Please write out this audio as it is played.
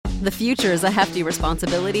The future is a hefty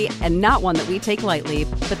responsibility and not one that we take lightly,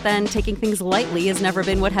 but then taking things lightly has never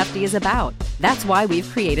been what Hefty is about. That's why we've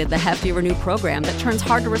created the Hefty Renew program that turns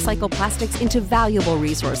hard-to-recycle plastics into valuable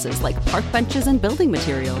resources like park benches and building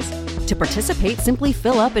materials. To participate, simply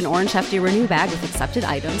fill up an orange Hefty Renew bag with accepted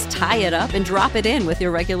items, tie it up, and drop it in with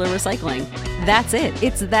your regular recycling. That's it.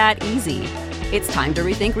 It's that easy. It's time to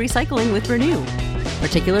rethink recycling with Renew.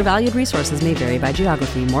 Particular valued resources may vary by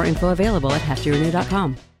geography. More info available at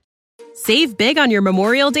heftyrenew.com. Save big on your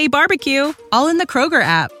Memorial Day barbecue, all in the Kroger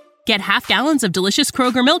app. Get half gallons of delicious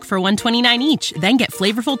Kroger milk for $1.29 each. Then get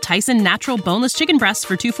flavorful Tyson natural boneless chicken breasts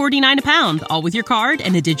for $2.49 a pound, all with your card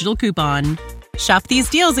and a digital coupon. Shop these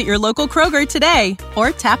deals at your local Kroger today,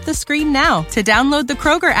 or tap the screen now to download the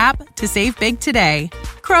Kroger app to save big today.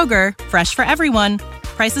 Kroger, fresh for everyone.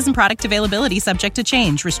 Prices and product availability subject to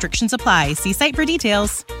change. Restrictions apply. See site for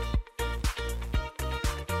details.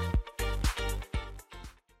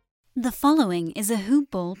 The following is a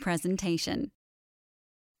Hoop Ball presentation.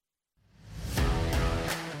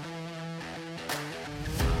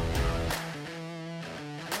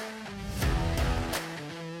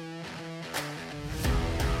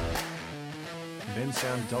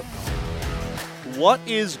 What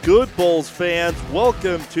is good, Bulls fans?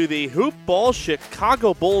 Welcome to the Hoop Ball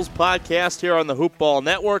Chicago Bulls podcast here on the Hoop Ball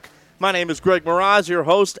Network. My name is Greg Mraz, your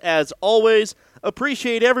host as always.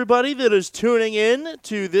 Appreciate everybody that is tuning in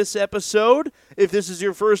to this episode. If this is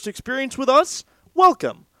your first experience with us,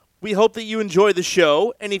 welcome. We hope that you enjoy the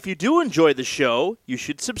show, and if you do enjoy the show, you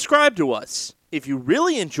should subscribe to us. If you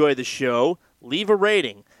really enjoy the show, leave a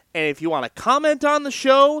rating. And if you want to comment on the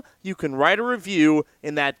show, you can write a review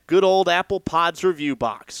in that good old Apple Pods review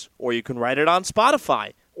box. Or you can write it on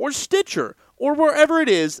Spotify, or Stitcher, or wherever it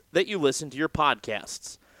is that you listen to your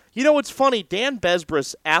podcasts. You know, it's funny, Dan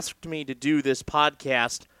Besbris asked me to do this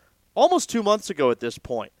podcast almost 2 months ago at this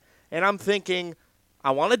point. And I'm thinking,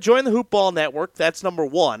 I want to join the Hoop Ball Network, that's number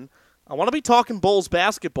one. I want to be talking Bulls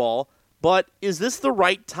basketball, but is this the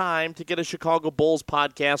right time to get a Chicago Bulls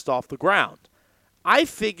podcast off the ground? I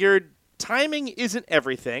figured timing isn't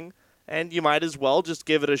everything, and you might as well just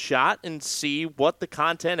give it a shot and see what the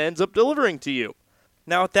content ends up delivering to you.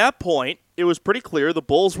 Now, at that point, it was pretty clear the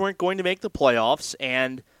Bulls weren't going to make the playoffs,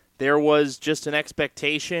 and there was just an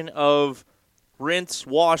expectation of rinse,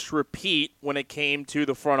 wash, repeat when it came to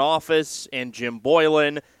the front office and Jim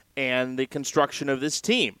Boylen and the construction of this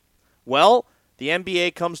team. Well, the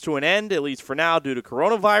NBA comes to an end, at least for now, due to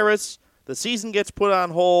coronavirus. The season gets put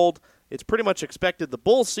on hold. It's pretty much expected the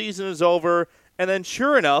Bulls season is over, and then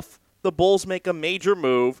sure enough, the Bulls make a major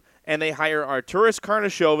move, and they hire Arturas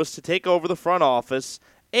Karnisovas to take over the front office,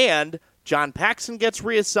 and John Paxson gets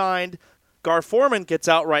reassigned, Gar Forman gets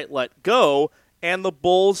outright let go, and the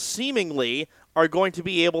Bulls seemingly are going to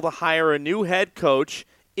be able to hire a new head coach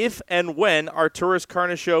if and when Arturas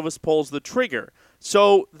Karnisovas pulls the trigger.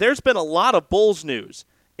 So there's been a lot of Bulls news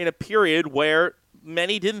in a period where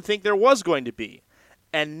many didn't think there was going to be.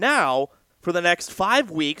 And now, for the next 5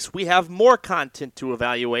 weeks, we have more content to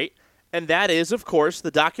evaluate, and that is, of course, the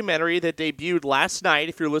documentary that debuted last night,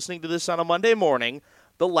 if you're listening to this on a Monday morning,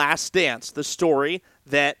 The Last Dance, the story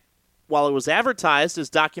that, while it was advertised as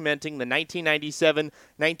documenting the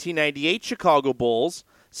 1997-1998 Chicago Bulls,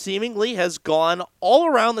 seemingly has gone all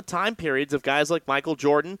around the time periods of guys like Michael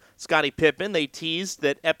Jordan, Scottie Pippen. They teased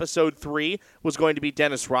that Episode 3 was going to be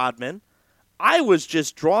Dennis Rodman. I was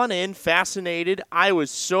just drawn in, fascinated. I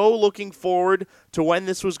was so looking forward to when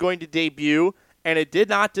this was going to debut, and it did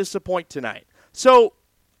not disappoint tonight. So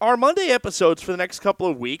our Monday episodes for the next couple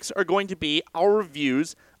of weeks are going to be our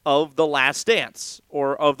reviews of The Last Dance,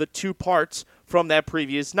 or of the two parts from that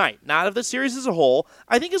previous night. Not of the series as a whole.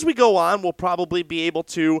 I think as we go on, we'll probably be able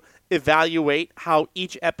to evaluate how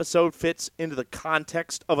each episode fits into the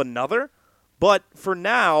context of another. But for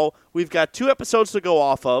now, we've got 2 episodes to go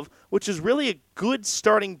off of, which is really a good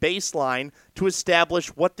starting baseline to establish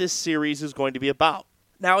what this series is going to be about.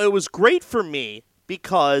 Now, it was great for me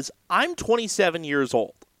because I'm 27 years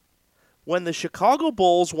old. When the Chicago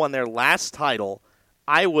Bulls won their last title,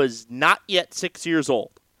 I was not yet 6 years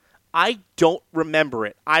old. I don't remember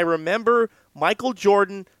it. I remember Michael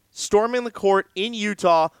Jordan storming the court in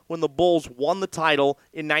Utah when the Bulls won the title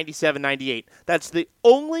in 97-98. That's the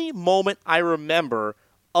only moment I remember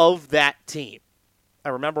of that team. I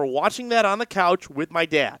remember watching that on the couch with my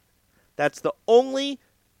dad. That's the only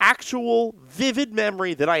actual vivid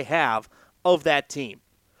memory that I have of that team.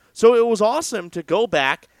 So it was awesome to go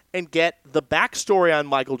back and get the backstory on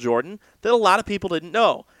Michael Jordan that a lot of people didn't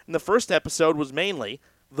know. And the first episode was mainly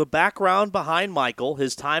the background behind Michael,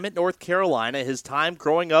 his time at North Carolina, his time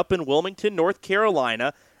growing up in Wilmington, North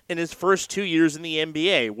Carolina, in his first 2 years in the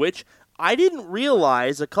NBA, which I didn't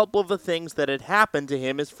realize a couple of the things that had happened to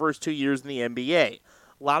him his first 2 years in the NBA.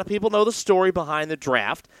 A lot of people know the story behind the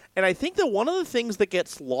draft, and I think that one of the things that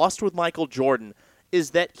gets lost with Michael Jordan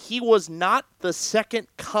is that he was not the second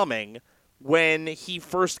coming when he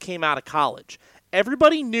first came out of college.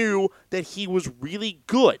 Everybody knew that he was really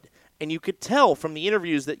good, and you could tell from the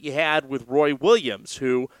interviews that you had with Roy Williams,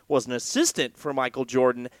 who was an assistant for Michael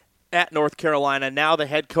Jordan at North Carolina, now the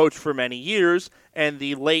head coach for many years, and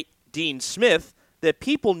the late Dean Smith, that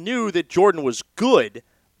people knew that Jordan was good,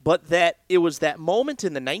 but that it was that moment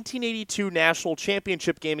in the 1982 national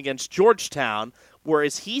championship game against Georgetown where,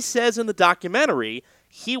 as he says in the documentary,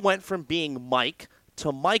 he went from being Mike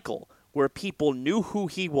to Michael, where people knew who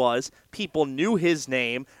he was, people knew his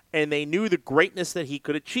name, and they knew the greatness that he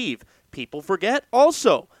could achieve. People forget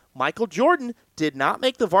also, Michael Jordan did not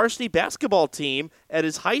make the varsity basketball team at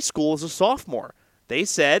his high school as a sophomore. They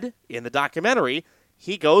said, in the documentary,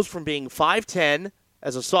 he goes from being 5'10",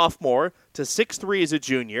 as a sophomore to 6'3" as a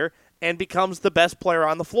junior and becomes the best player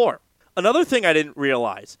on the floor. Another thing I didn't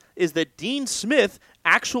realize is that Dean Smith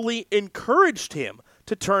actually encouraged him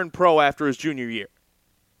to turn pro after his junior year.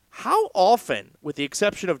 How often, with the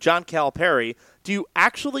exception of John Calipari, do you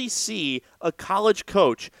actually see a college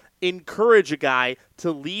coach encourage a guy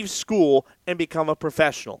to leave school and become a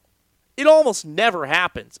professional? It almost never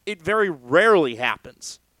happens. It very rarely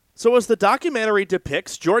happens. So as the documentary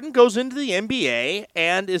depicts, Jordan goes into the NBA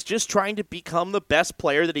and is just trying to become the best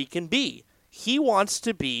player that he can be. He wants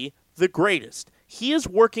to be the greatest. He is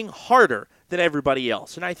working harder than everybody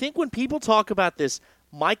else. And I think when people talk about this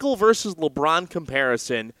Michael versus LeBron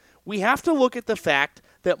comparison, we have to look at the fact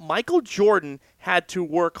that Michael Jordan had to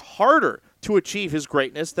work harder to achieve his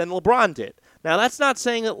greatness than LeBron did. Now, that's not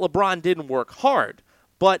saying that LeBron didn't work hard,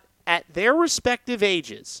 but at their respective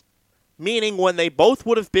ages, meaning when they both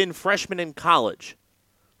would have been freshmen in college,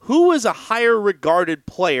 who is a higher regarded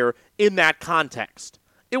player in that context?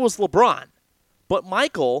 It was LeBron. But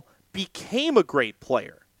Michael became a great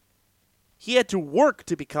player. He had to work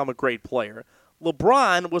to become a great player.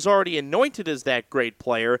 LeBron was already anointed as that great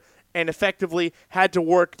player and effectively had to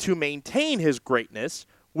work to maintain his greatness,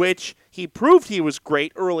 which he proved he was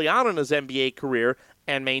great early on in his NBA career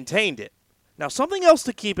and maintained it. Now, something else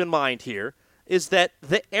to keep in mind here is that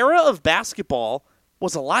the era of basketball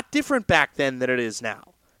was a lot different back then than it is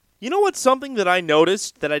now. You know what's something that I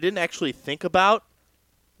noticed that I didn't actually think about?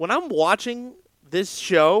 When I'm watching this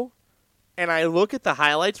show and I look at the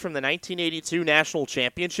highlights from the 1982 national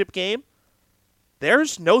championship game,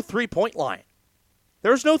 there's no three-point line.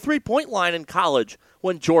 There's no three-point line in college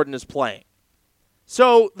when Jordan is playing.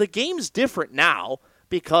 So the game's different now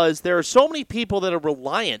because there are so many people that are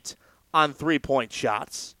reliant on three-point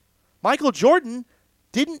shots. Michael Jordan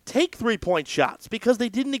didn't take three-point shots because they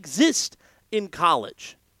didn't exist in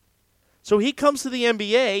college. So he comes to the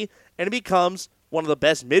NBA and he becomes one of the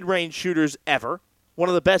best mid-range shooters ever, one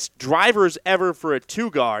of the best drivers ever for a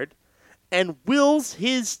two-guard, and wills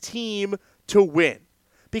his team to win.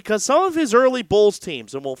 Because some of his early Bulls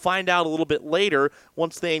teams, and we'll find out a little bit later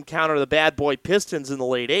once they encounter the bad boy Pistons in the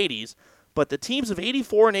late 80s, but the teams of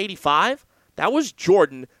 84 and 85, that was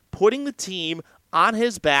Jordan putting the team on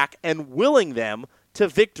his back and willing them to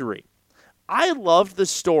victory. I loved the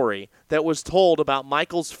story that was told about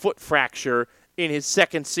Michael's foot fracture in his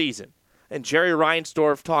second season. And Jerry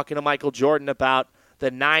Reinsdorf talking to Michael Jordan about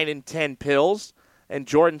the 9 and 10 pills. And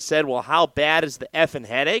Jordan said, well, how bad is the effing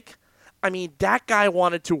headache? I mean, that guy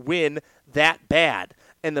wanted to win that bad.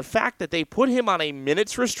 And the fact that they put him on a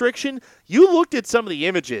minutes restriction, you looked at some of the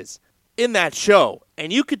images in that show,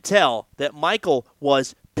 and you could tell that Michael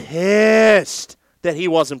was pissed that he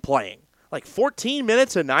wasn't playing. Like 14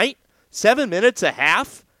 minutes a night, 7 minutes a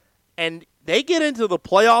half, and they get into the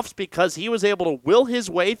playoffs because he was able to will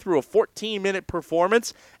his way through a 14-minute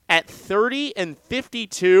performance at 30 and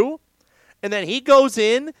 52, and then he goes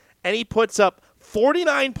in and he puts up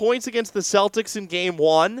 49 points against the Celtics in Game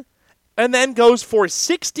 1, and then goes for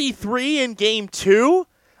 63 in Game 2.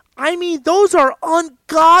 I mean, those are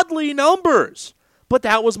ungodly numbers. But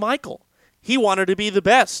that was Michael. He wanted to be the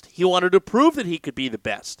best. He wanted to prove that he could be the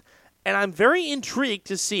best. And I'm very intrigued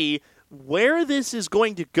to see where this is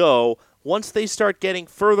going to go once they start getting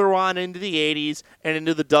further on into the 80s and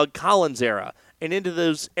into the Doug Collins era and into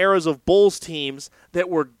those eras of Bulls teams that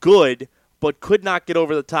were good but could not get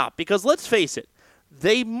over the top. Because let's face it,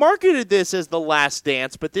 they marketed this as The Last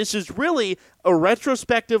Dance, but this is really a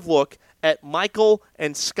retrospective look at Michael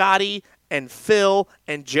and Scottie and Phil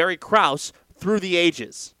and Jerry Krause through the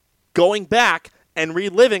ages, going back and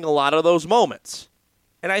reliving a lot of those moments.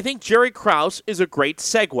 And I think Jerry Krause is a great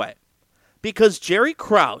segue, Because Jerry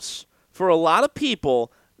Krause, for a lot of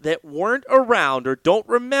people that weren't around or don't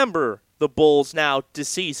remember the Bulls' now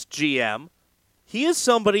deceased GM, he is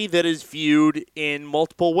somebody that is viewed in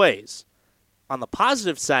multiple ways. On the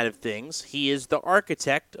positive side of things, he is the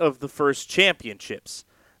architect of the first championships.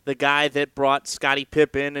 The guy that brought Scottie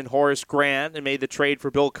Pippen and Horace Grant and made the trade for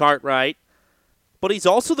Bill Cartwright. But he's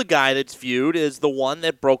also the guy that's viewed as the one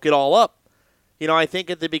that broke it all up. You know, I think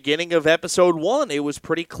at the beginning of episode 1, it was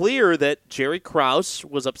pretty clear that Jerry Krause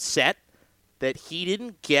was upset that he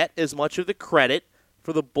didn't get as much of the credit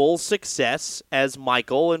for the Bulls' success as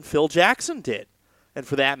Michael and Phil Jackson did. And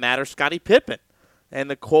for that matter, Scottie Pippen. And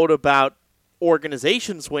the quote about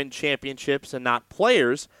organizations win championships and not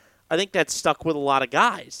players, I think that stuck with a lot of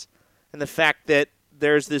guys. And the fact that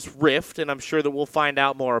there's this rift, and I'm sure that we'll find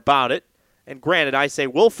out more about it, and granted, I say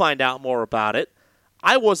we'll find out more about it,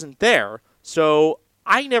 I wasn't there, so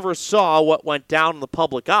I never saw what went down in the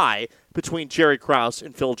public eye between Jerry Krause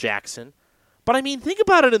and Phil Jackson. But I mean, think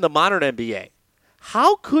about it in the modern NBA.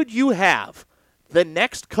 How could you have the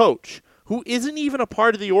next coach, who isn't even a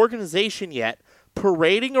part of the organization yet,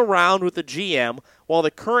 parading around with the GM while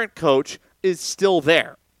the current coach is still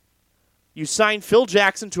there? You sign Phil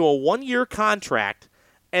Jackson to a 1-year contract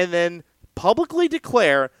and then publicly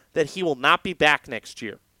declare that he will not be back next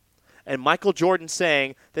year. And Michael Jordan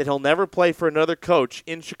saying that he'll never play for another coach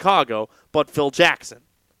in Chicago but Phil Jackson.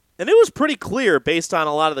 And it was pretty clear based on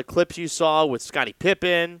a lot of the clips you saw with Scottie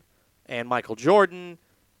Pippen and Michael Jordan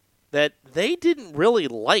that they didn't really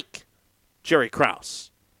like Jerry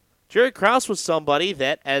Krause. Jerry Krause was somebody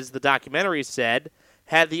that, as the documentary said,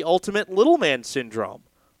 had the ultimate little man syndrome.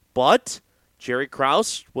 But Jerry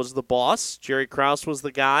Krause was the boss. Jerry Krause was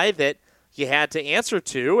the guy that you had to answer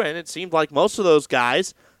to, and it seemed like most of those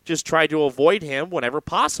guys just tried to avoid him whenever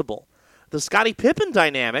possible. The Scottie Pippen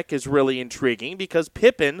dynamic is really intriguing because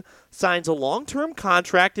Pippen signs a long-term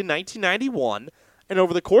contract in 1991, and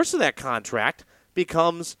over the course of that contract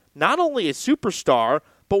becomes not only a superstar,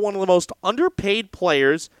 but one of the most underpaid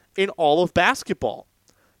players in all of basketball.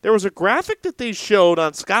 There was a graphic that they showed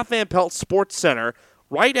on Scott Van Pelt's Sports Center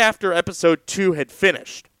right after episode 2 had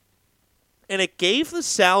finished. And it gave the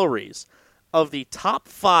salaries of the top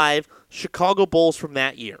 5 Chicago Bulls from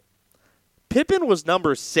that year. Pippen was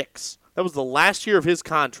number 6. That was the last year of his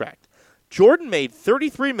contract. Jordan made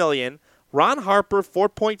 $33 million, Ron Harper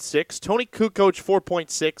 4.6, Tony Kukoc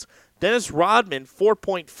 4.6, Dennis Rodman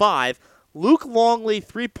 4.5, Luke Longley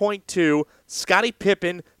 3.2, Scottie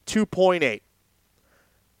Pippen 2.8.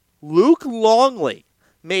 Luke Longley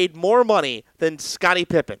made more money than Scottie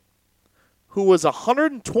Pippen, who was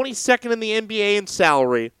 122nd in the NBA in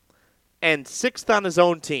salary and 6th on his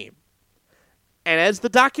own team. And as the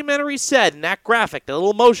documentary said in that graphic, the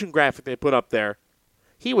little motion graphic they put up there,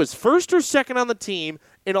 he was 1st or 2nd on the team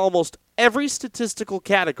in almost every statistical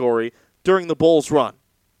category during the Bulls' run,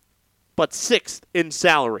 but 6th in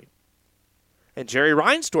salary. And Jerry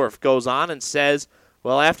Reinsdorf goes on and says,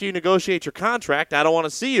 well, after you negotiate your contract, I don't want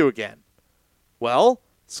to see you again. Well,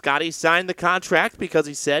 Scottie signed the contract because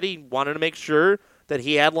he said he wanted to make sure that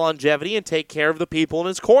he had longevity and take care of the people in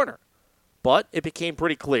his corner. But it became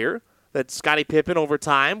pretty clear that Scottie Pippen over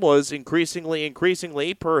time was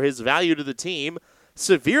increasingly, per his value to the team,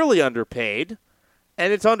 severely underpaid.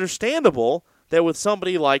 And it's understandable that with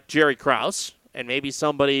somebody like Jerry Krause, and maybe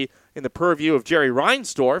somebody in the purview of Jerry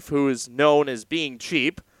Reinsdorf, who is known as being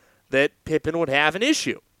cheap, that Pippen would have an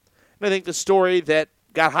issue. And I think the story that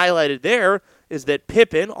got highlighted there is that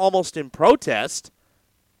Pippen, almost in protest,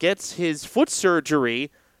 gets his foot surgery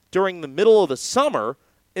during the middle of the summer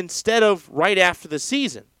instead of right after the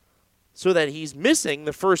season, so that he's missing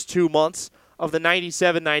the first 2 months of the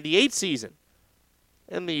 97-98 season.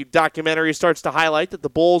 And the documentary starts to highlight that the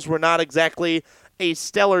Bulls were not exactly a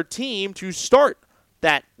stellar team to start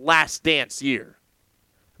that last dance year.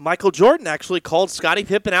 Michael Jordan actually called Scottie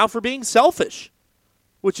Pippen out for being selfish,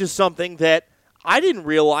 which is something that I didn't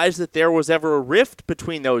realize that there was ever a rift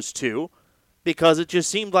between those two, because it just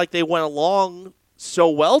seemed like they went along so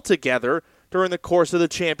well together during the course of the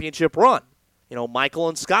championship run. You know, Michael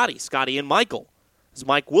and Scottie, Scottie and Michael. As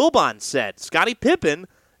Mike Wilbon said, Scottie Pippen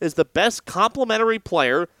is the best complementary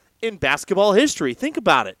player in basketball history. Think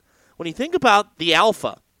about it. When you think about the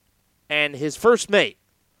alpha and his first mate,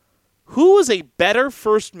 who was a better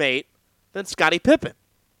first mate than Scottie Pippen?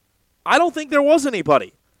 I don't think there was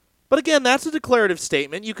anybody. But again, that's a declarative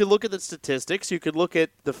statement. You could look at the statistics. You could look at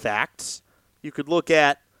the facts. You could look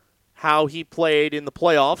at how he played in the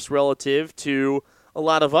playoffs relative to a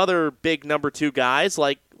lot of other big number 2 guys.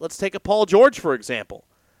 Like, let's take a Paul George, for example.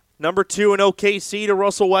 Number 2 in OKC to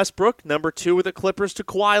Russell Westbrook. Number 2 with the Clippers to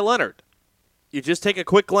Kawhi Leonard. you just take a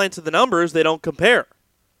quick glance at the numbers, they don't compare.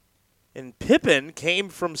 And Pippen came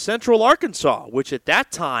from Central Arkansas, which at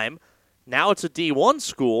that time, now it's a D1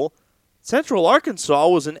 school. Central Arkansas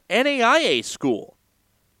was an NAIA school.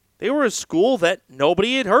 They were a school that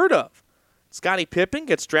nobody had heard of. Scottie Pippen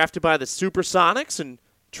gets drafted by the Supersonics and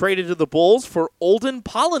traded to the Bulls for Olden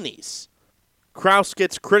Polynice. Krause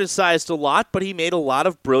gets criticized a lot, but he made a lot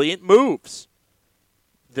of brilliant moves.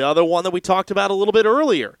 The other one that we talked about a little bit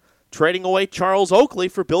earlier, trading away Charles Oakley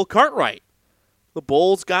for Bill Cartwright. The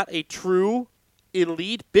Bulls got a true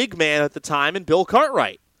elite big man at the time in Bill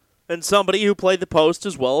Cartwright, and somebody who played the post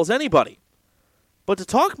as well as anybody. But to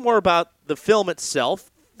talk more about the film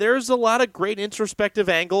itself, there's a lot of great introspective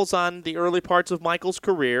angles on the early parts of Michael's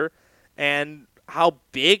career and how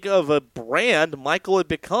big of a brand Michael had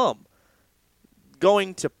become.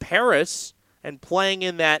 Going to Paris and playing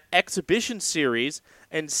in that exhibition series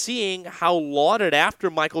and seeing how lauded after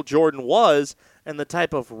Michael Jordan was and the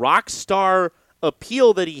type of rock star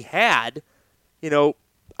appeal that he had. You know,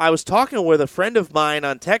 I was talking with a friend of mine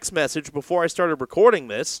on text message before I started recording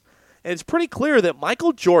this, and it's pretty clear that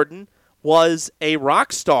Michael Jordan was a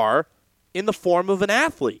rock star in the form of an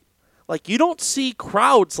athlete. Like, you don't see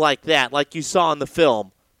crowds like that like you saw in the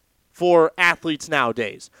film for athletes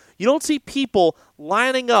nowadays. You don't see people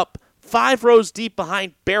lining up 5 rows deep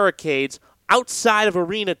behind barricades outside of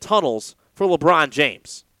arena tunnels for LeBron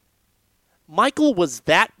James. Michael was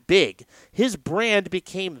that big. His brand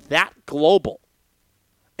became that global.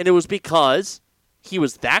 And it was because he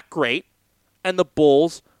was that great and the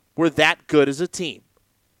Bulls were that good as a team.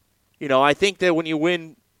 You know, I think that when you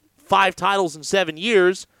win 5 titles in 7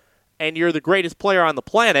 years and you're the greatest player on the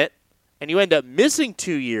planet and you end up missing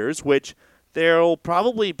 2 years, which there'll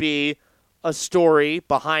probably be a story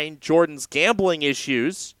behind Jordan's gambling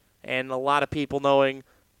issues and a lot of people knowing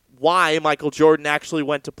why Michael Jordan actually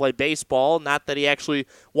went to play baseball. Not that he actually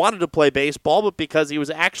wanted to play baseball, but because he was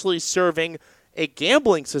actually serving a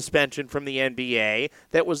gambling suspension from the NBA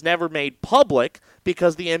that was never made public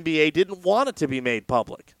because the NBA didn't want it to be made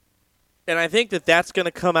public. And I think that that's going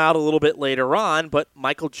to come out a little bit later on, but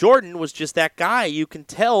Michael Jordan was just that guy. You can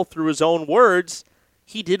tell through his own words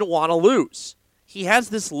he didn't want to lose. He has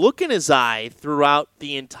this look in his eye throughout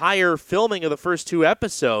the entire filming of the first 2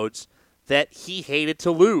 episodes that he hated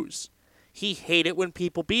to lose. He hated when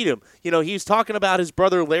people beat him. You know, he's talking about his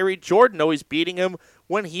brother Larry Jordan always beating him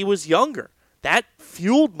when he was younger. That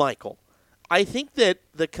fueled Michael. I think that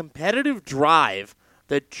the competitive drive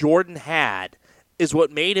that Jordan had is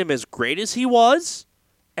what made him as great as he was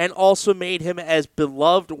and also made him as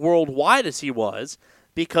beloved worldwide as he was,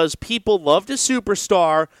 because people loved a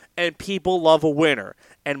superstar and people love a winner.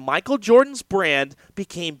 And Michael Jordan's brand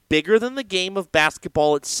became bigger than the game of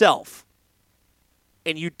basketball itself.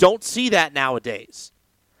 And you don't see that nowadays.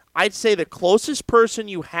 I'd say the closest person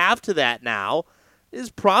you have to that now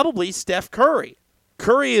is probably Steph Curry.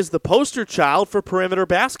 Curry is the poster child for perimeter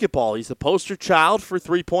basketball. He's the poster child for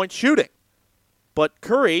three-point shooting. But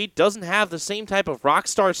Curry doesn't have the same type of rock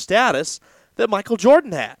star status that Michael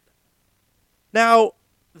Jordan had. Now,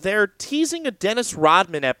 they're teasing a Dennis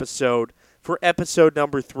Rodman episode for episode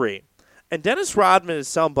number 3. And Dennis Rodman is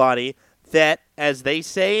somebody that, as they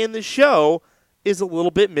say in the show, is a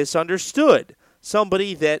little bit misunderstood.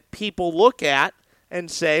 Somebody that people look at and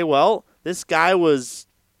say, well, this guy was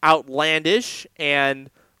outlandish and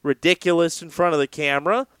ridiculous in front of the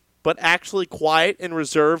camera, but actually quiet and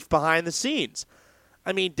reserved behind the scenes.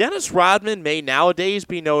 I mean, Dennis Rodman may nowadays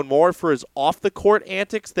be known more for his off-the-court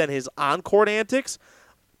antics than his on-court antics,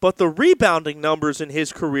 but the rebounding numbers in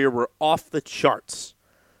his career were off the charts.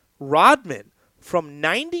 Rodman, from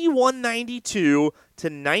 91-92 to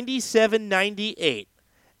 97-98,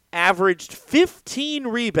 averaged 15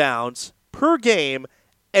 rebounds per game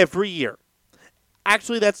every year.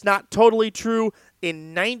 Actually, that's not totally true.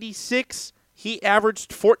 In 96, he averaged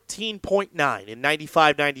 14.9 in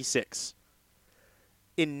 95-96.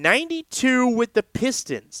 In 92 with the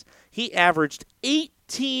Pistons, he averaged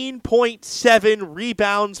 18.7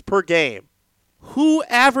 rebounds per game. Who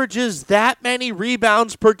averages that many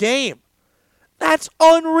rebounds per game? That's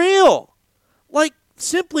unreal. Like,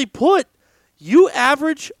 simply put, you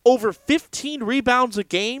average over 15 rebounds a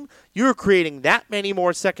game, you're creating that many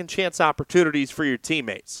more second chance opportunities for your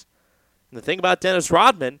teammates. And the thing about Dennis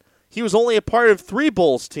Rodman, he was only a part of 3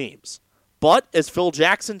 Bulls teams. But, as Phil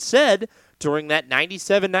Jackson said, during that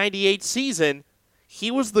 97-98 season, he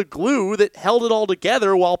was the glue that held it all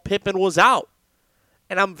together while Pippen was out.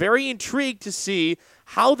 And I'm very intrigued to see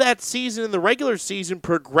how that season in the regular season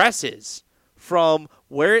progresses from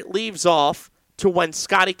where it leaves off to when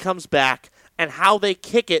Scottie comes back, and how they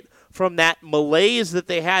kick it from that malaise that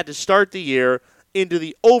they had to start the year into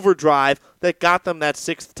the overdrive that got them that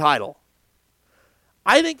 6th title.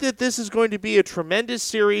 I think that this is going to be a tremendous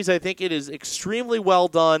series. I think it is extremely well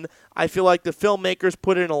done. I feel like the filmmakers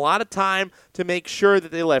put in a lot of time to make sure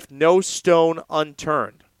that they left no stone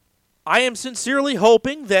unturned. I am sincerely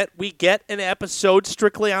hoping that we get an episode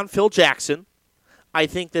strictly on Phil Jackson. I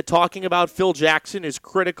think that talking about Phil Jackson is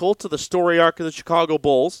critical to the story arc of the Chicago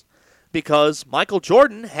Bulls because Michael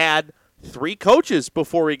Jordan had 3 coaches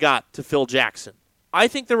before he got to Phil Jackson. I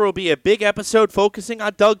think there will be a big episode focusing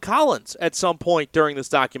on Doug Collins at some point during this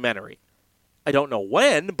documentary. I don't know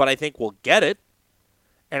when, but I think we'll get it.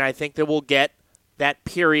 And I think that we'll get that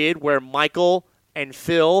period where Michael and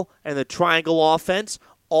Phil and the Triangle offense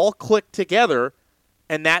all click together,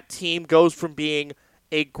 and that team goes from being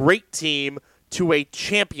a great team to a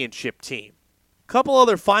championship team. Couple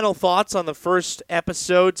other final thoughts on the first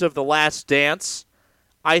episodes of The Last Dance.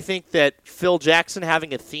 I think that Phil Jackson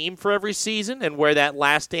having a theme for every season and where that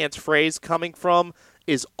Last Dance phrase coming from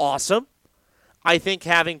is awesome. I think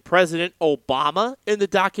having President Obama in the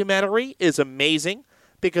documentary is amazing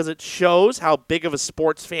because it shows how big of a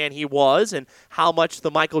sports fan he was and how much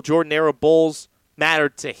the Michael Jordan era Bulls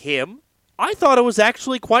mattered to him. I thought it was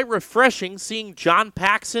actually quite refreshing seeing John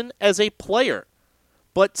Paxson as a player.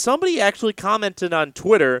 But somebody actually commented on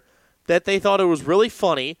Twitter that they thought it was really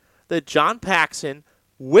funny that John Paxson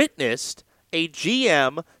witnessed a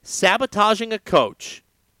GM sabotaging a coach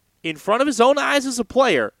in front of his own eyes as a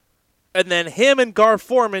player, and then him and Gar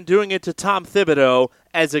Forman doing it to Tom Thibodeau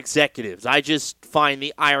as executives. I just find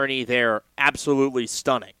the irony there absolutely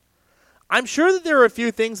stunning. I'm sure that there are a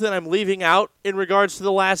few things that I'm leaving out in regards to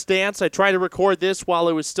The Last Dance. I tried to record this while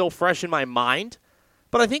it was still fresh in my mind,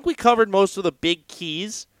 but I think we covered most of the big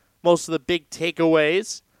keys, most of the big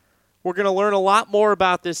takeaways. We're going to learn a lot more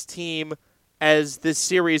about this team as this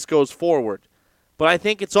series goes forward. But I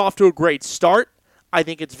think it's off to a great start. I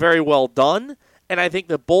think it's very well done. And I think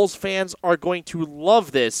the Bulls fans are going to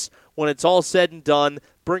love this when it's all said and done,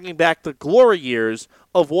 bringing back the glory years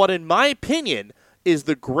of what, in my opinion, is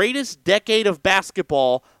the greatest decade of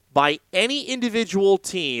basketball by any individual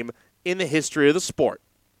team in the history of the sport.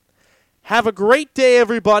 Have a great day,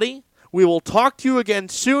 everybody. We will talk to you again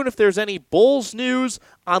soon if there's any Bulls news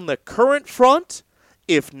on the current front.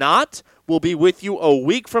 If not, we'll be with you a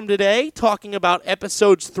week from today talking about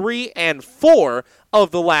episodes 3 and 4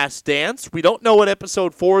 of The Last Dance. We don't know what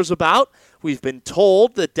episode 4 is about. We've been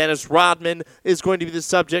told that Dennis Rodman is going to be the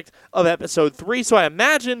subject of episode 3, so I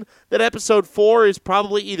imagine that episode 4 is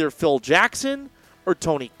probably either Phil Jackson or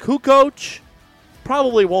Tony Kukoc.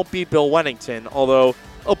 Probably won't be Bill Wennington, although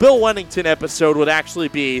a Bill Wennington episode would actually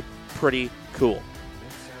be pretty cool.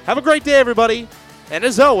 Have a great day, everybody, and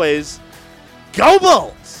as always, go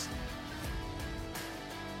Bulls!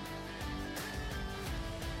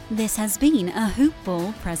 This has been a Hoop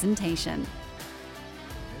Ball presentation.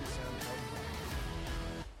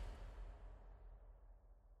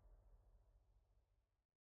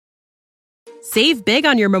 Save big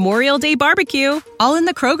on your Memorial Day barbecue, all in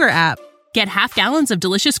the Kroger app. Get half gallons of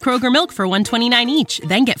delicious Kroger milk for $1.29 each.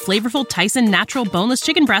 Then get flavorful Tyson natural boneless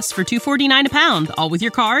chicken breasts for $2.49 a pound, all with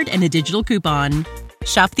your card and a digital coupon.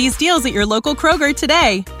 Shop these deals at your local Kroger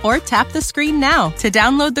today, or tap the screen now to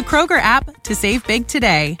download the Kroger app to save big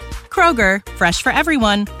today. Kroger, fresh for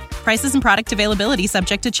everyone. Prices and product availability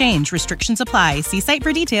subject to change. Restrictions apply. See site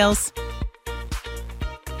for details.